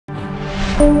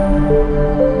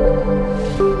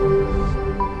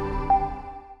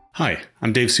Hi,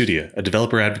 I'm Dave Sudia, a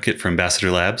developer advocate for Ambassador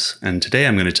Labs, and today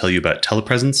I'm going to tell you about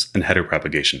telepresence and header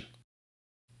propagation.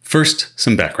 First,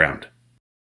 some background.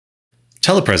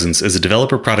 Telepresence is a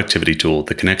developer productivity tool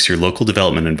that connects your local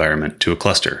development environment to a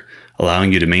cluster,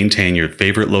 allowing you to maintain your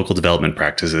favorite local development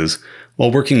practices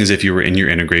while working as if you were in your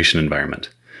integration environment.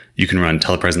 You can run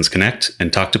Telepresence Connect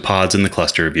and talk to pods in the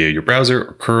cluster via your browser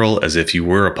or curl as if you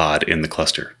were a pod in the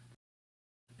cluster.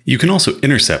 You can also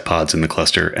intercept pods in the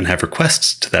cluster and have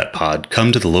requests to that pod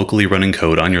come to the locally running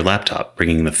code on your laptop,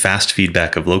 bringing the fast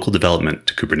feedback of local development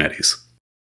to Kubernetes.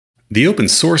 The open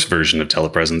source version of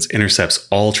Telepresence intercepts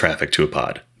all traffic to a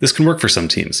pod. This can work for some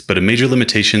teams, but a major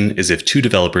limitation is if two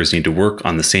developers need to work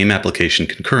on the same application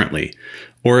concurrently,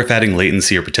 or if adding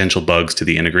latency or potential bugs to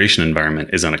the integration environment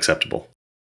is unacceptable.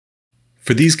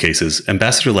 For these cases,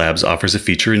 Ambassador Labs offers a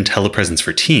feature in Telepresence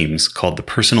for Teams called the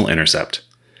Personal Intercept.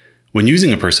 When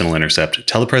using a personal intercept,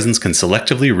 Telepresence can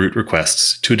selectively route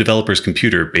requests to a developer's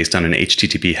computer based on an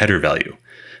HTTP header value.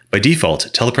 By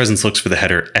default, Telepresence looks for the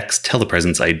header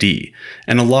xTelepresence ID,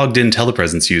 and a logged-in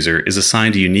Telepresence user is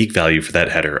assigned a unique value for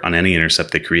that header on any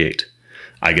intercept they create.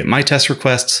 I get my test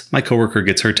requests, my coworker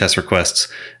gets her test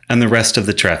requests, and the rest of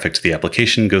the traffic to the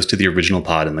application goes to the original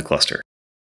pod in the cluster.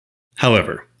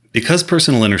 However, because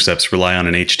personal intercepts rely on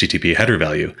an HTTP header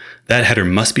value, that header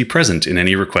must be present in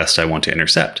any request I want to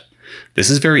intercept. This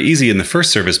is very easy in the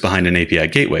first service behind an API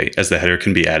gateway, as the header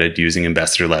can be added using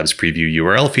Ambassador Labs' preview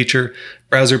URL feature,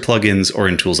 browser plugins, or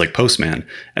in tools like Postman,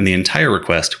 and the entire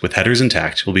request, with headers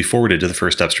intact, will be forwarded to the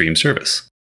first upstream service.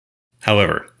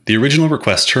 However, the original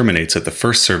request terminates at the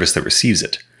first service that receives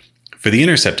it. For the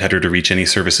intercept header to reach any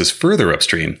services further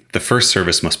upstream, the first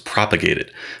service must propagate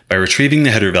it by retrieving the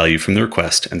header value from the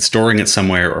request and storing it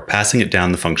somewhere or passing it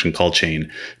down the function call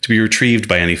chain to be retrieved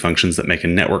by any functions that make a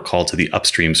network call to the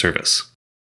upstream service.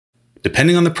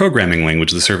 Depending on the programming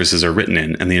language the services are written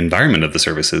in and the environment of the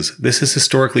services, this has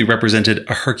historically represented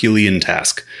a Herculean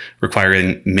task,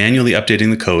 requiring manually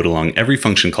updating the code along every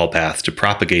function call path to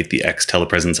propagate the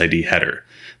xTelepresence ID header.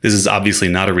 This is obviously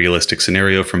not a realistic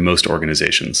scenario for most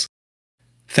organizations.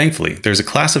 Thankfully, there's a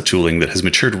class of tooling that has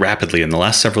matured rapidly in the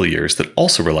last several years that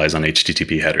also relies on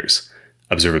HTTP headers: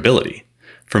 observability.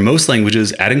 For most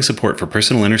languages, adding support for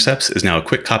personal intercepts is now a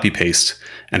quick copy-paste,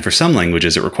 and for some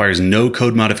languages it requires no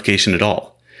code modification at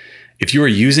all. If you are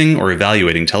using or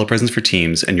evaluating Telepresence for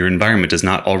Teams and your environment does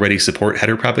not already support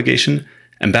header propagation,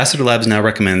 Ambassador Labs now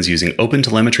recommends using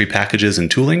OpenTelemetry packages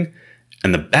and tooling,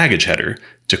 and the baggage header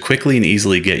to quickly and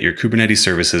easily get your Kubernetes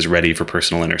services ready for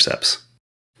personal intercepts.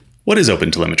 What is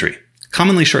OpenTelemetry?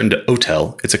 Commonly shortened to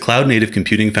OTel, it's a cloud-native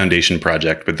computing foundation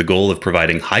project with the goal of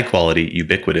providing high-quality,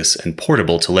 ubiquitous, and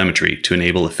portable telemetry to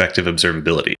enable effective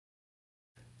observability.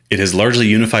 It has largely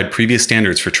unified previous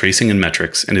standards for tracing and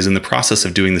metrics and is in the process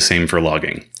of doing the same for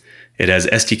logging. It has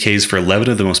SDKs for 11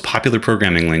 of the most popular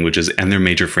programming languages and their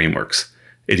major frameworks.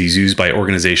 It is used by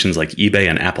organizations like eBay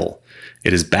and Apple.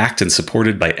 It is backed and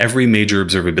supported by every major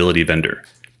observability vendor.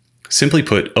 Simply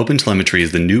put, OpenTelemetry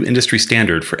is the new industry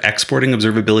standard for exporting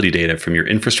observability data from your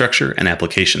infrastructure and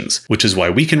applications, which is why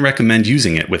we can recommend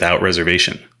using it without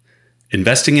reservation.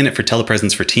 Investing in it for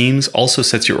Telepresence for Teams also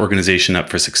sets your organization up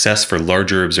for success for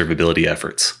larger observability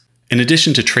efforts. In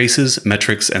addition to traces,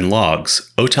 metrics, and logs,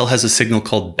 OTel has a signal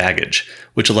called baggage,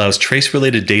 which allows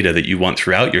trace-related data that you want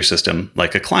throughout your system,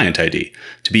 like a client ID,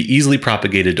 to be easily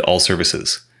propagated to all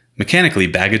services. Mechanically,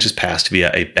 baggage is passed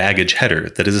via a baggage header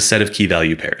that is a set of key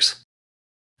value pairs.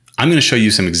 I'm going to show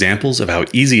you some examples of how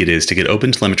easy it is to get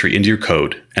OpenTelemetry into your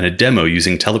code and a demo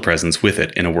using Telepresence with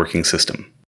it in a working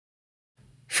system.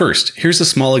 First, here's a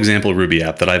small example Ruby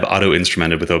app that I've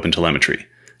auto-instrumented with OpenTelemetry.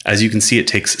 As you can see, it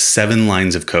takes 7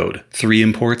 lines of code, 3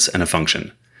 imports, and a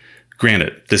function.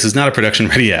 Granted, this is not a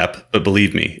production-ready app, but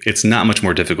believe me, it's not much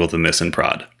more difficult than this in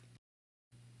prod.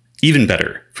 Even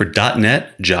better, for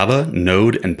 .NET, Java,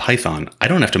 Node, and Python, I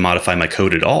don't have to modify my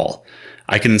code at all.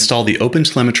 I can install the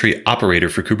OpenTelemetry operator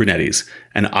for Kubernetes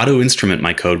and auto-instrument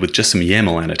my code with just some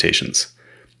YAML annotations.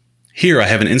 Here I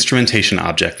have an instrumentation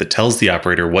object that tells the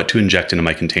operator what to inject into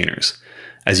my containers.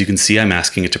 As you can see, I'm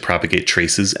asking it to propagate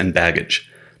traces and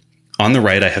baggage. On the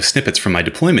right, I have snippets from my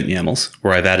deployment YAMLs,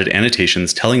 where I've added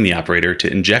annotations telling the operator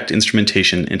to inject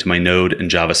instrumentation into my Node and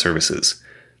Java services.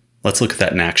 Let's look at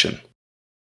that in action.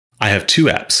 I have 2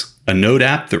 apps, a Node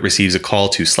app that receives a call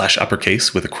to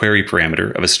 /uppercase with a query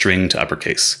parameter of a string to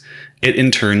uppercase. It in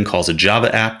turn calls a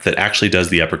Java app that actually does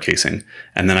the uppercasing,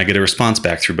 and then I get a response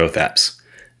back through both apps.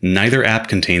 Neither app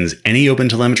contains any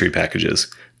OpenTelemetry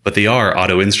packages, but they are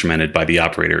auto-instrumented by the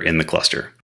operator in the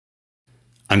cluster.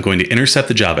 I'm going to intercept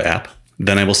the Java app,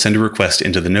 then I will send a request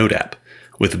into the Node app.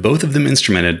 With both of them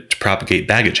instrumented to propagate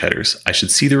baggage headers, I should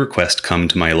see the request come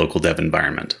to my local dev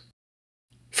environment.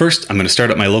 First, I'm going to start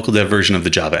up my local dev version of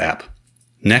the Java app.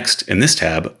 Next, in this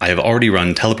tab, I have already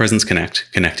run Telepresence Connect,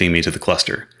 connecting me to the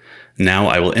cluster. Now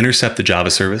I will intercept the Java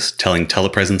service, telling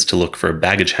Telepresence to look for a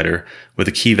baggage header with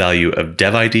a key value of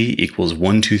devid equals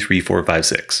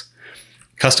 123456.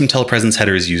 Custom Telepresence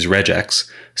headers use regex,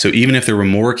 so even if there were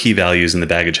more key values in the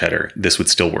baggage header, this would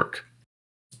still work.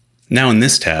 Now in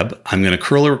this tab, I'm going to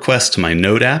curl a request to my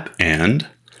Node app, and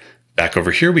back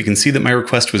over here we can see that my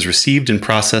request was received and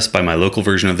processed by my local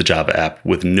version of the Java app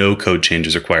with no code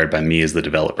changes required by me as the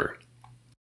developer.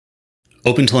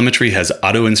 OpenTelemetry has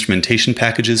auto-instrumentation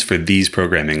packages for these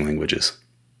programming languages.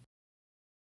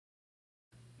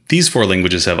 These 4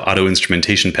 languages have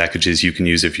auto-instrumentation packages you can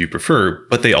use if you prefer,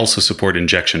 but they also support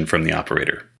injection from the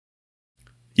operator.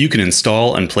 You can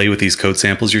install and play with these code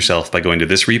samples yourself by going to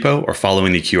this repo or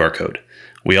following the QR code.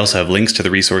 We also have links to the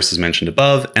resources mentioned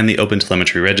above and the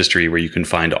OpenTelemetry registry where you can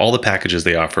find all the packages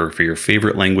they offer for your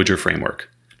favorite language or framework.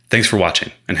 Thanks for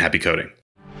watching, and happy coding!